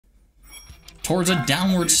towards a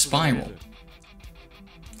downward spiral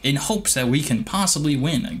in hopes that we can possibly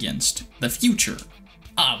win against the future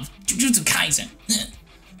of Jujutsu Kaisen.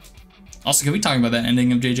 Also, can we talk about that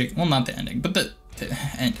ending of JJK? Well, not the ending, but the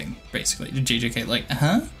ending, basically. JJK, like,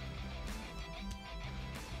 huh?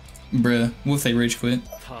 Bruh, what if they rage quit?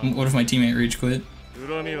 What if my teammate rage quit?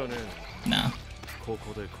 Nah.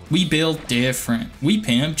 We build different. We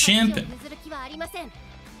pimp chimpin'.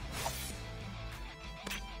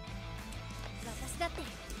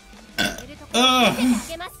 Ugh,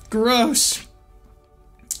 gross.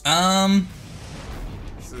 Yeah,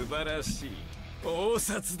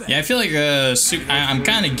 I feel like I'm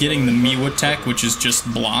kind of getting the Miwa tech, which is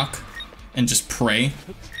just block and just pray.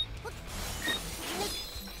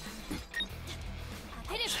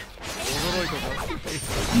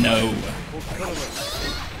 No.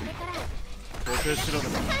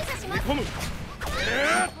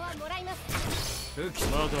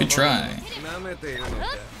 Good try.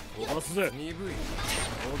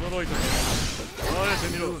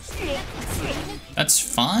 That's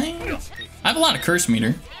fine. I have a lot of curse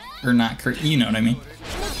meter. Or not curse, you know what I mean.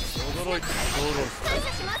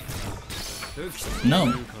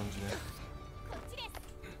 No.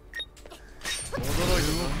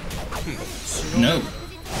 No.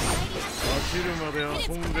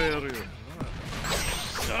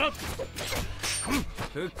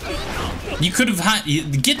 You could have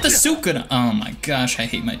get the Sukuna. Oh my gosh, I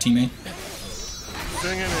hate my teammate.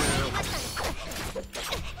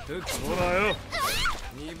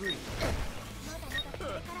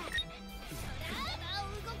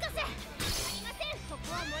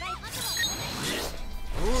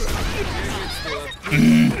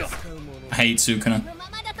 I hate Sukuna.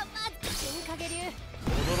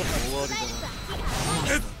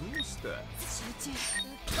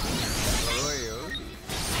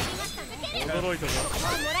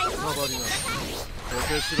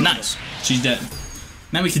 Nice. She's dead.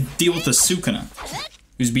 Now we can deal with the Sukuna,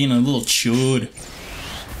 who's being a little chud.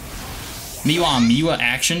 Miwa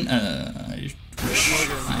action. I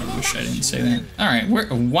wish I didn't say that. All right,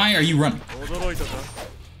 why are you running?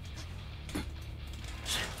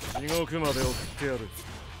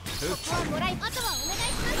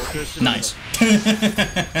 Nice.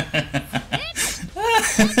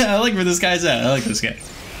 I like where this guy's at. I like this guy.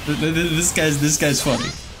 This guy's funny.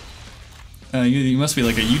 You must be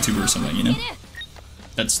like a YouTuber or something, you know?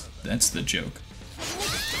 That's the joke.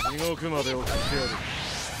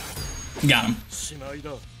 Got him.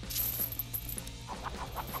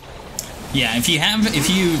 Yeah,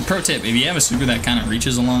 pro tip, if you have a super that kind of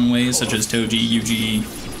reaches a long way, such as Toji, Yuji,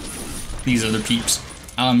 these other peeps,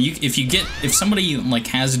 if somebody like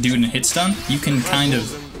has a dude in a hit stun, you can kind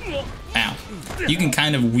of, you can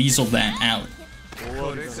kind of weasel that out.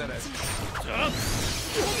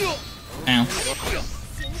 Ow.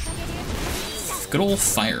 Good old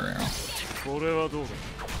fire arrow.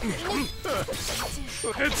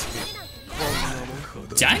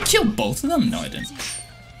 Did I kill both of them? No, I didn't.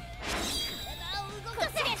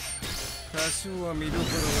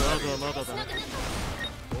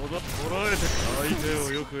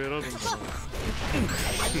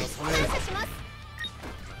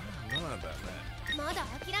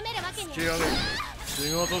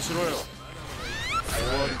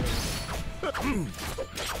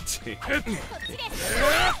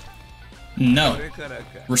 No.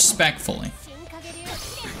 Respectfully.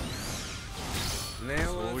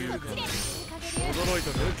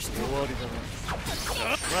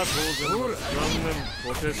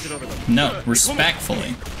 No,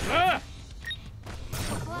 respectfully.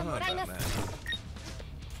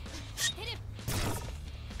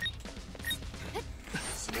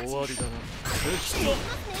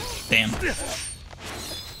 Damn.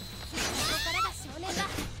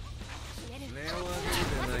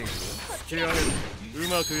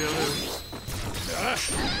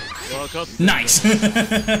 Nice.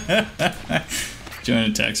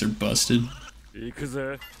 Giant attacks are busted.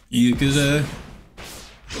 Ikuze.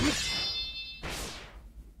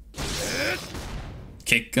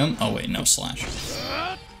 Kick him. Oh wait, no slash.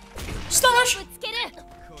 Slash.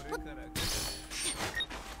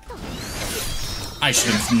 I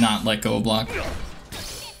should have not let go of block.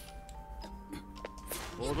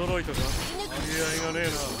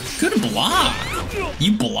 Good block.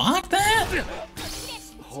 You blocked that?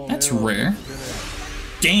 That's rare.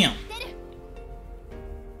 Damn.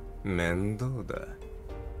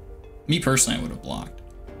 Me personally, I would have blocked.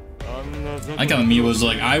 I like how Miwa was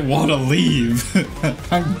like, I want to leave.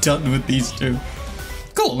 I'm done with these two.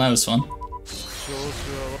 Cool, that was fun.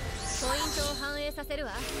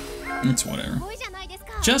 It's whatever.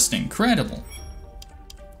 Just incredible.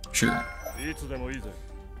 Sure.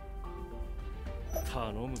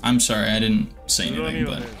 I'm sorry, I didn't say anything,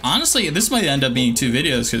 but honestly, this might end up being 2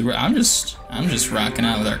 videos because I'm just rocking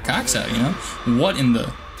out with our cocks out, you know? What in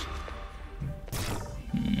the?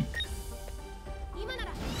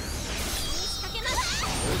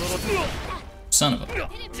 Son of a.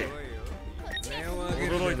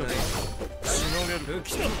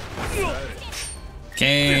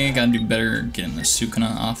 Okay, gotta do better getting the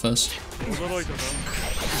Sukuna off us.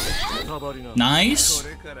 Nice. I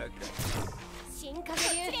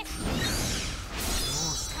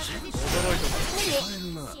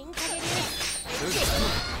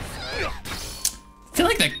feel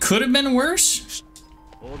like that could have been worse.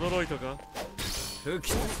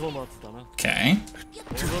 Okay.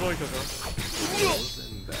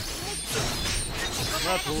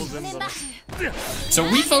 So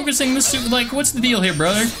refocusing the suit, like, what's the deal here,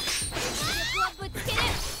 brother?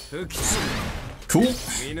 Cool.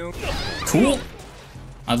 Cool.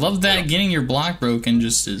 I love that getting your block broken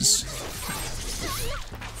just is.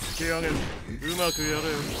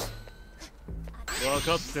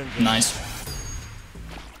 Nice.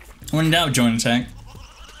 When in doubt, join attack.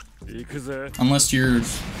 Unless you're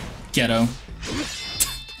ghetto.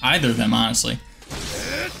 Either of them, honestly.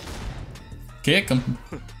 Kick him.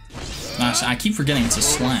 Nice. I keep forgetting it's a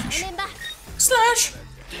slash. Slash!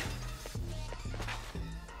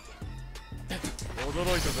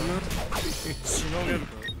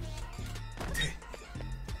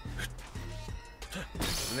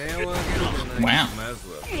 Wow.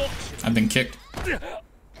 I've been kicked.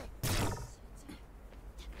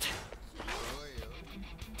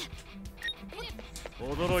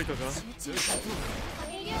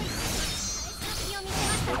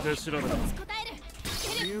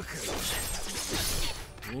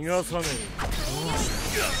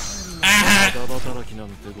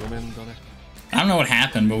 I don't know what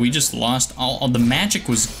happened, but we just lost all the magic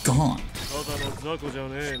was gone.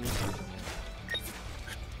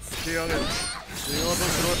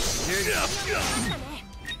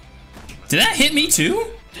 Did that hit me too?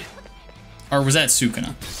 Or was that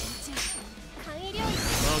Sukuna?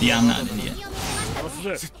 Yeah, I'm not an idiot.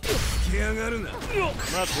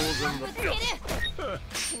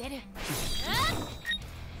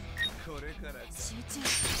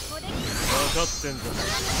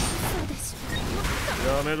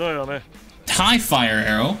 High fire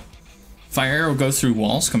arrow. Fire arrow go through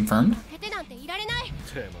walls, confirmed.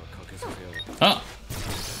 Oh.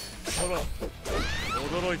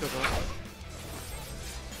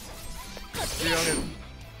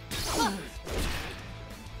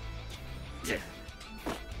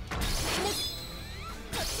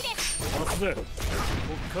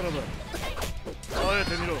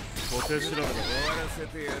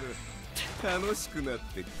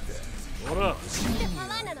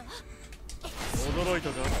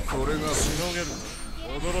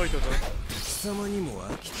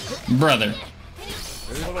 Brother.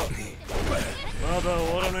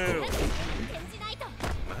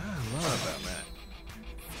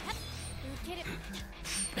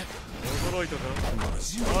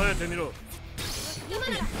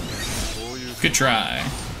 Good try.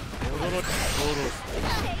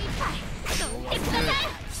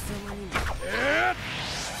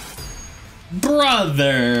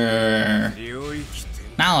 Brother.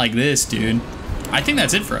 Not like this, dude. I think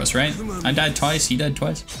that's it for us, right? I died twice, he died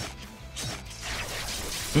twice.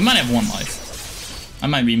 We might have 1 life. I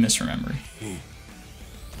might be misremembering.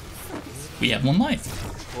 We have 1 life.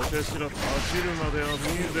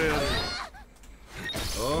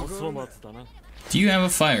 Do you have a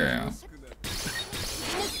fire arrow?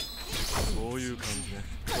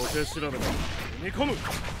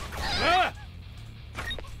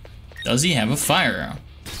 Does he have a fire arrow?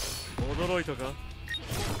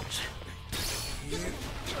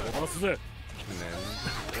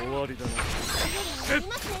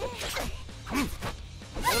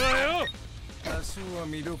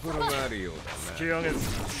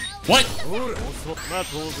 What?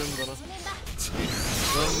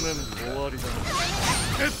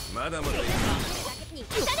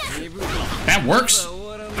 That works.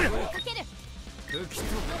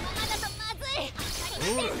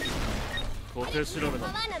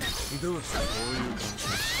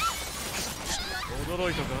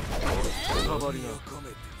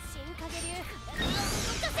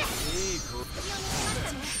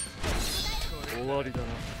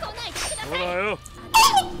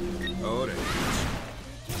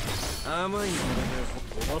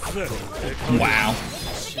 Wow.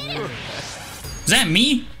 Is that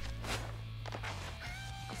me?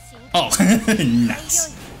 Oh,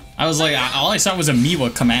 nice. I was like, all I saw was a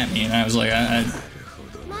Miwa come at me, and I was like,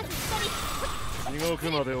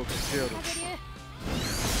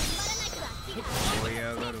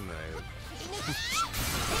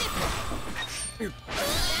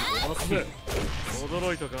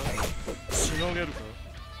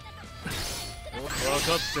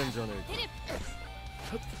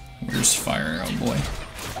 Where's Fire Arrow Boy?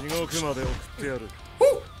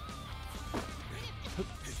 Woo!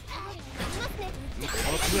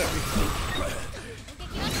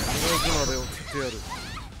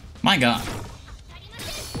 My God.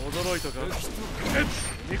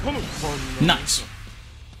 Nice.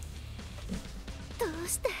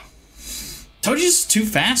 Toji's too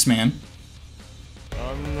fast, man.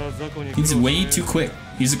 He's way too quick.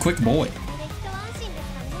 He's a quick boy.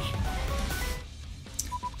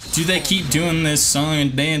 Do they keep doing this song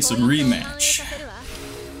and dance rematch?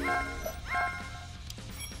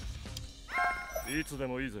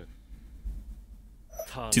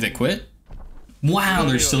 Do they quit? Wow,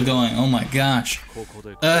 they're still going. Oh my gosh.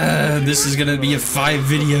 This is gonna be a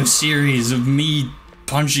 5-video series of me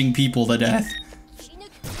punching people to death.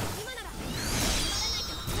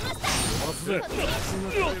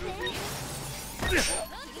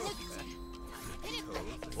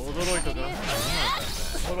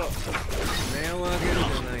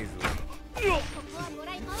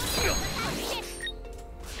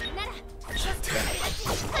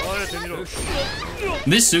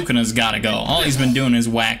 This Sukuna's gotta go. All he's been doing is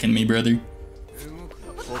whacking me, brother.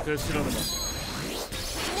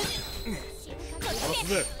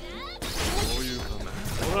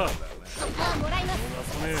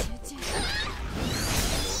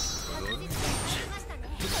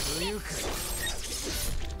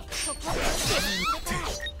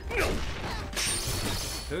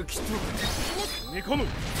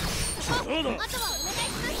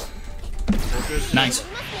 Nice.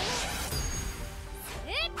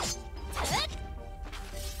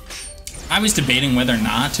 I was debating whether or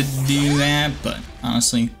not to do that, but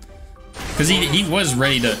honestly, because he was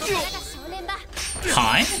ready to.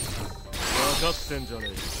 Hi?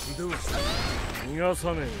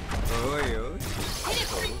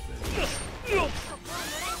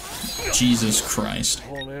 Jesus Christ.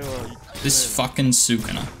 This fucking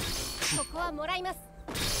Sukuna.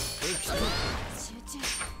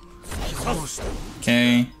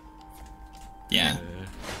 Okay. Yeah.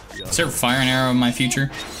 Is there a fire and arrow in my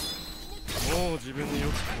future?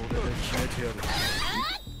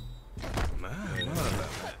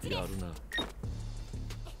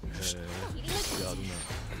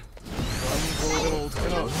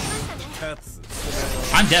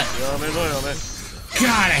 I'm dead.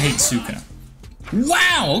 God, I hate Sukuna.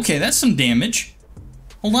 Wow, okay, that's some damage.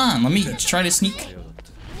 Hold on, let me try to sneak.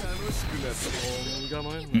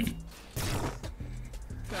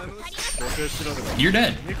 You're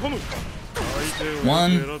dead.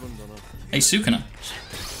 One. Hey, Sukuna.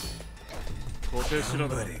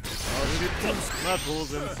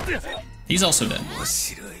 He's also dead.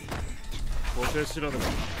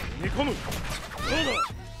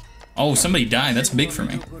 Oh, somebody died. That's big for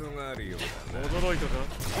me.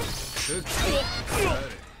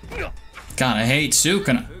 God, I hate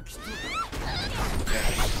Sukuna.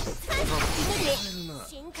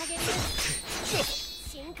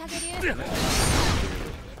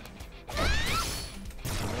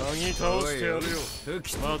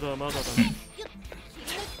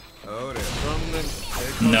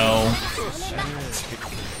 No.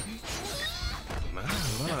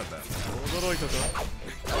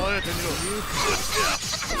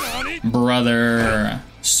 Brother,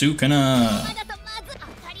 Sukuna.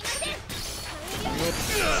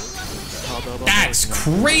 That's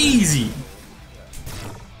crazy.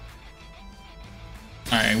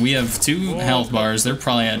 Alright, we have 2 health bars. They're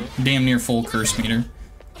probably at damn near full curse meter.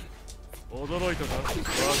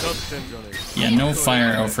 Yeah, no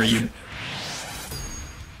fire arrow for you.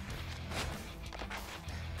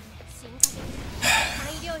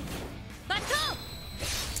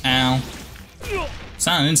 Ow. It's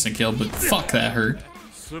not an instant kill, but fuck, that hurt.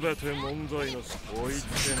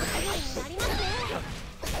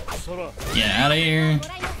 Get out of here.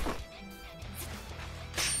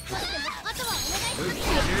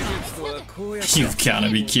 You've gotta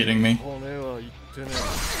be kidding me.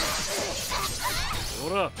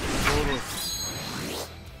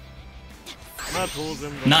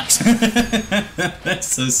 Nice. That's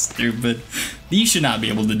so stupid. You should not be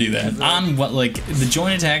able to do that. On what, like, the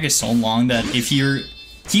joint attack is so long that if you're,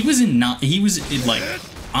 he was like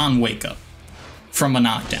on wake up from a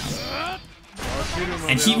knockdown,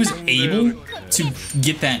 and he was able to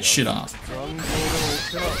get that shit off.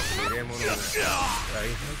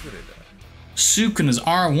 Sukuna's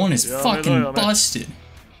R1 is fucking busted.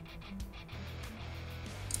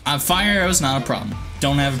 Fire arrow's not a problem.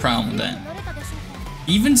 Don't have a problem with that.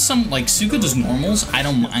 Even some, like, Sukuna's normals, I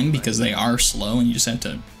don't mind because they are slow and you just have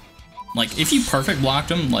to... Like, if you perfect blocked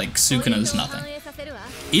them, like, Sukuna's nothing.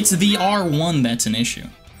 It's the R1 that's an issue.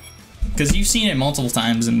 Because you've seen it multiple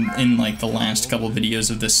times in like, the last couple of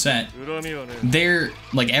videos of this set. They're,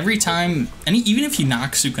 like, every time... And even if you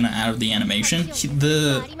knock Sukuna out of the animation,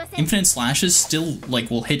 the infinite slashes still, like,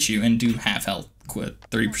 will hit you and do half health,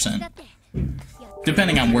 30%.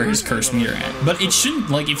 Depending on where his curse meter at. But it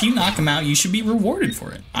shouldn't, like, if you knock him out, you should be rewarded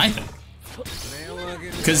for it, I think.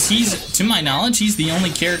 Because he's, to my knowledge, he's the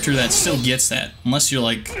only character that still gets that. Unless you're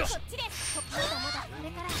like...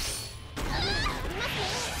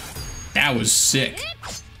 That was sick.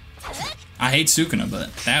 I hate Sukuna,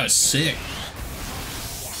 but that was sick.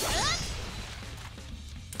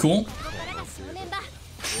 Cool.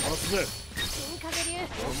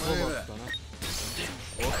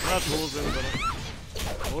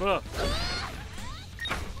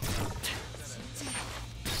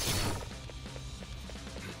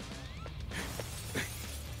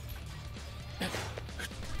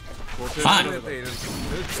 Hi.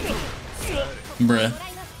 Bruh.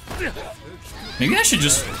 Maybe I should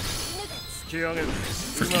just...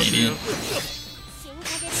 Freaking idiot.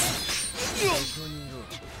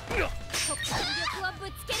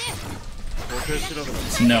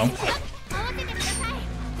 No.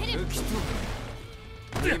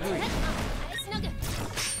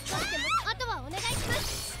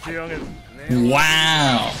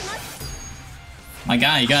 Wow. My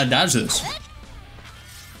guy, you gotta dodge this.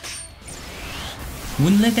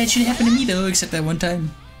 Wouldn't let that shit happen to me though, except that one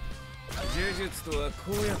time.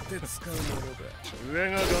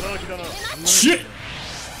 Shit!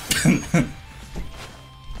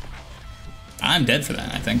 I'm dead for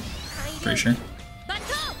that, I think. Pretty sure.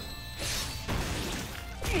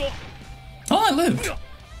 Oh, I lived!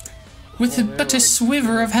 With but a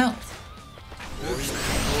swiver of health.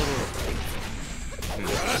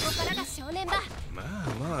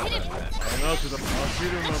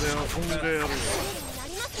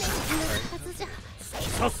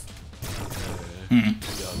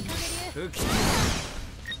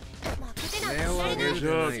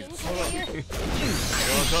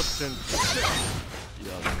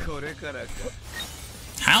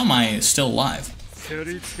 How am I still alive?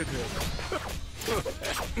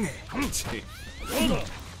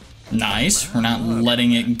 Nice, we're not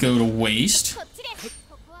letting it go to waste.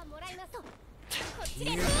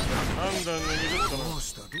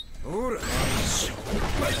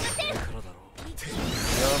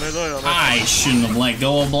 I shouldn't have let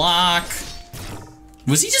go of block.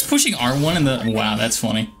 Was he just pushing R1 in the... Wow, that's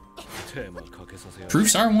funny.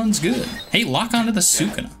 Proofs R1's good. Hey, lock onto the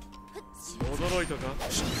Sukuna.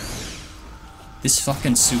 This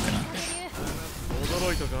fucking Sukuna.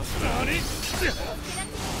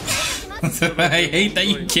 I hate that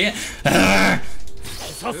you can't...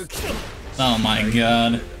 Oh my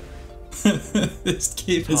god. This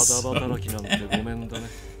game is so bad.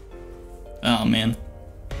 Oh man.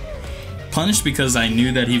 Punished because I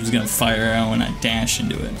knew that he was gonna fire arrow and I dashed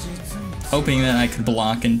into it. Hoping that I could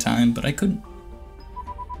block in time, but I couldn't.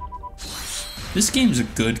 This game's a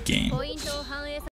good game.